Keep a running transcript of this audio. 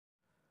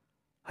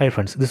Hi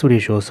friends, this video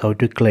shows how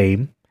to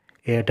claim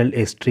Airtel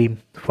Xstream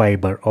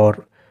Fiber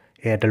or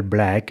Airtel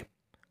Black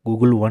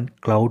Google One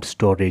Cloud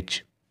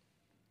Storage.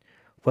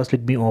 First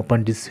let me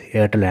open this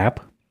Airtel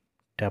app.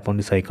 Tap on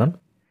this icon.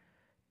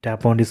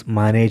 Tap on this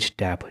Manage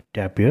tab.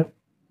 Tap here.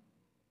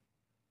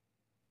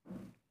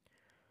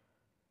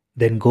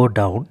 Then go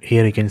down.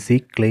 Here you can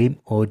see Claim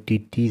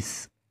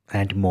OTTs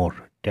and more.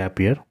 Tap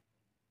here.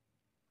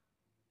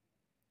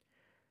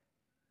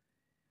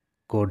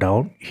 Go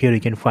down. Here you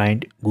can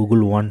find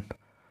Google One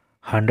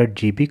 100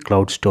 GB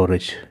cloud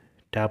storage.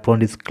 Tap on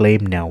this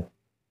Claim Now.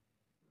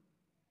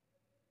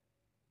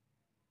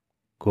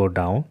 Go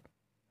down.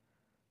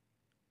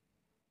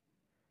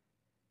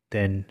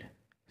 Then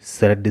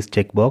select this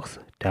checkbox.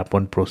 Tap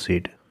on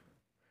Proceed.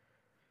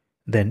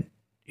 Then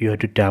you have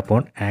to tap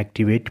on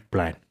Activate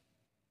Plan.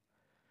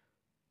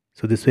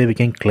 So this way we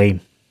can claim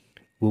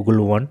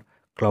Google One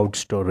cloud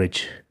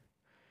storage.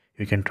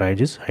 You can try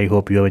this. I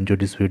hope you have enjoyed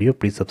this video.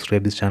 Please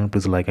subscribe this channel.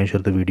 Please like and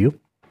share the video.